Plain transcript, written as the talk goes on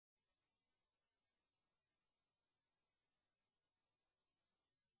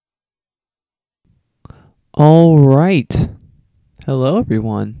All right. Hello,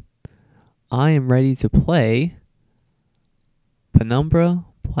 everyone. I am ready to play Penumbra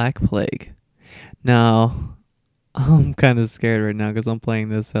Black Plague. Now, I'm kind of scared right now because I'm playing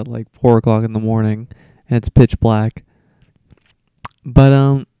this at like 4 o'clock in the morning and it's pitch black. But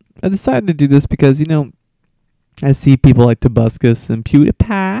I decided to do this because, I see people like Tobuscus and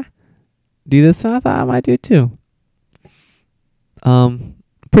PewDiePie do this, and I thought I might do it too.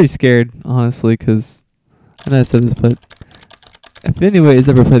 Pretty scared, honestly, because I know I said this, but if anybody's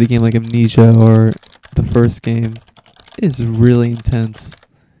ever played a game like Amnesia or the first game, it is really intense.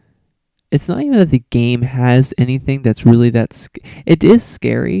 It's not even that the game has anything that's really it is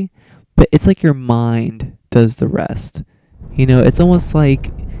scary, but it's like your mind does the rest. It's almost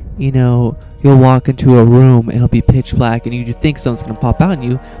like, you'll walk into a room and it'll be pitch black and you just think something's going to pop out on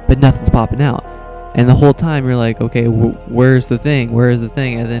you, but nothing's popping out. And the whole time you're like, okay, where's the thing? Where is the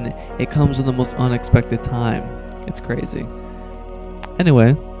thing? And then it comes in the most unexpected time. It's crazy.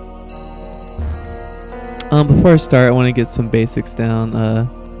 Anyway, before I start, I want to get some basics down. I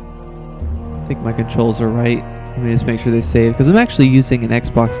think my controls are right. Let me just make sure they save, because I'm actually using an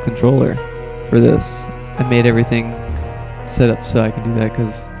Xbox controller for this. I made everything set up so I can do that,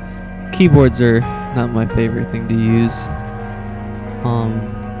 because keyboards are not my favorite thing to use.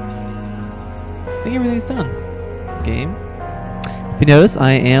 I think everything's done. Game. If you notice,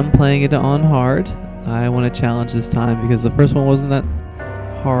 I am playing it on hard. I want to challenge this time because the first one wasn't that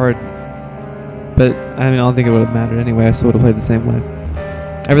hard. But I don't think it would have mattered anyway. I still would have played the same way.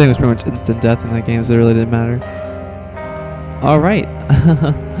 Everything was pretty much instant death in that game, so it really didn't matter. Alright.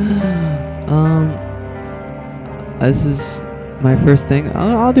 This is my first thing.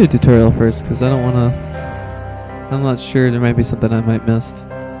 I'll do a tutorial first because I don't want to... I'm not sure. There might be something I might miss.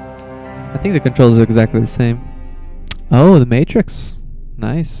 I think the controls are exactly the same. Oh, the Matrix.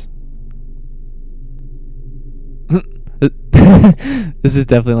 Nice. This is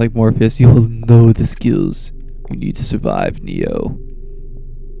definitely like Morpheus. You will know the skills you need to survive, Neo.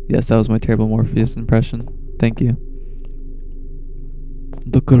 Yes, that was my terrible Morpheus impression. Thank you.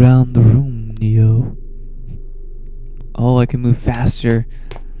 Look around the room, Neo. Oh, I can move faster.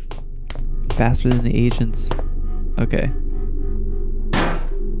 Faster than the agents. Okay.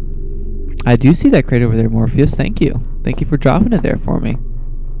 I do see that crate over there, Morpheus. Thank you. Thank you for dropping it there for me.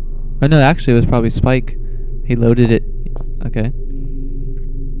 Oh, no, actually, it was probably Spike. He loaded it. Okay.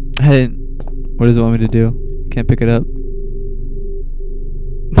 I didn't... What does it want me to do? Can't pick it up.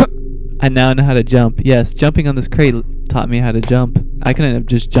 I now know how to jump. Yes, jumping on this crate taught me how to jump. I couldn't have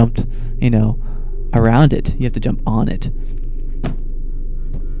just jumped, around it. You have to jump on it.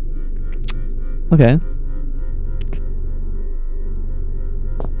 Okay.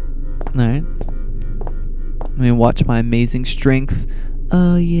 Alright. Let me watch my amazing strength.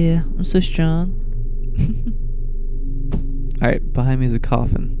 Oh yeah, I'm so strong. Alright, behind me is a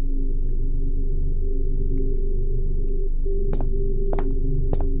coffin.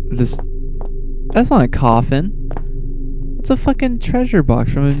 That's not a coffin. That's a fucking treasure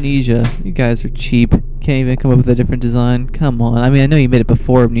box from Amnesia. You guys are cheap. Can't even come up with a different design. Come on. I mean, I know you made it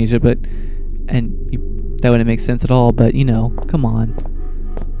before Amnesia, but... that wouldn't make sense at all, but, come on.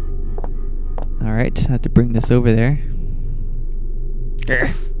 Alright, I have to bring this over there.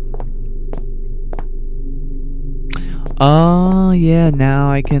 Oh, yeah, now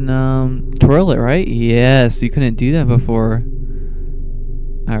I can, twirl it, right? Yes, you couldn't do that before.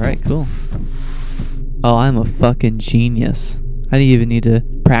 Alright, cool. Oh, I'm a fucking genius. I didn't even need to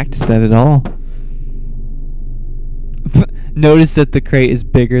practice that at all. Notice that the crate is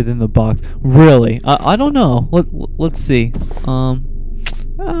bigger than the box. Really? I don't know. Let's see.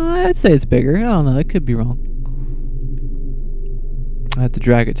 I'd say it's bigger. I don't know. It could be wrong. I have to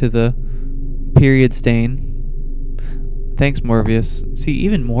drag it to the period stain. Thanks, Morpheus. See,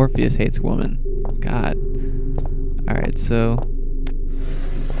 even Morpheus hates women. God. Alright, so...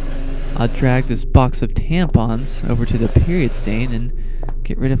 I'll drag this box of tampons over to the period stain and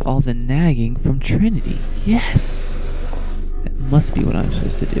get rid of all the nagging from Trinity. Yes! That must be what I'm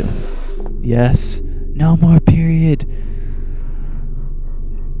supposed to do. Yes! No more period!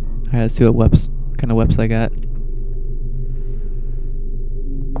 Alright, let's see what kind of webs I got.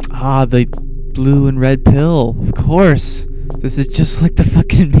 Ah, the blue and red pill. Of course! This is just like the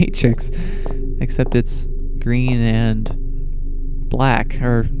fucking Matrix. Except it's green and black.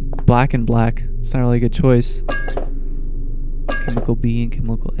 Or black and black. It's not really a good choice. Chemical B and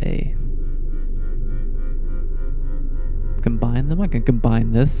chemical A. Combine them? I can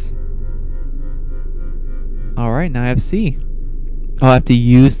combine this. Alright, now I have C. Oh, I have to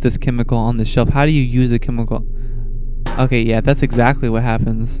use this chemical on the shelf. How do you use a chemical? Okay, yeah, that's exactly what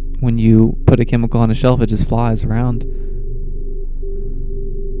happens when you put a chemical on a shelf. It just flies around.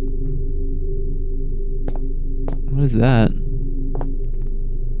 What is that?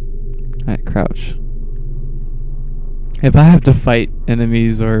 Alright, crouch. If I have to fight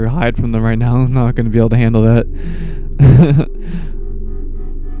enemies or hide from them right now, I'm not going to be able to handle that.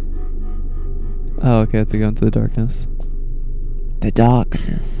 Oh, okay, I have to go into the darkness. The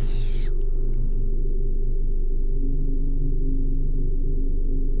darkness.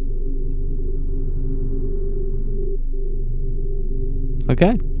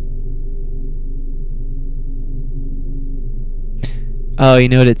 Okay. Oh, you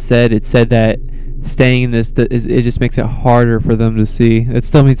know what it said? It said that staying in this, it just makes it harder for them to see. It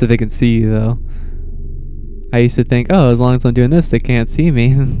still means that they can see you, though. I used to think, oh, as long as I'm doing this, they can't see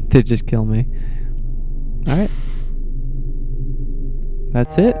me. They just kill me. Alright.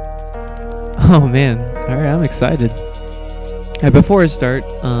 That's it. Oh, man. Alright, I'm excited. Alright, before I start,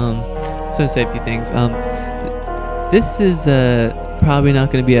 just gonna say a few things. This is probably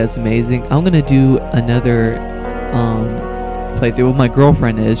not gonna be as amazing. I'm gonna do another playthrough. Well, my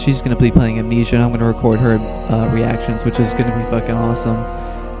girlfriend is. She's gonna be playing Amnesia, and I'm gonna record her reactions, which is gonna be fucking awesome.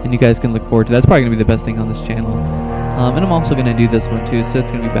 And you guys can look forward to that. That's probably gonna be the best thing on this channel. And I'm also gonna do this one too, so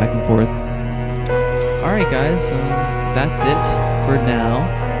it's gonna be back and forth. Alright, guys. That's it for now.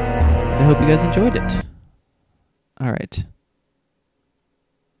 I hope you guys enjoyed it. Alright.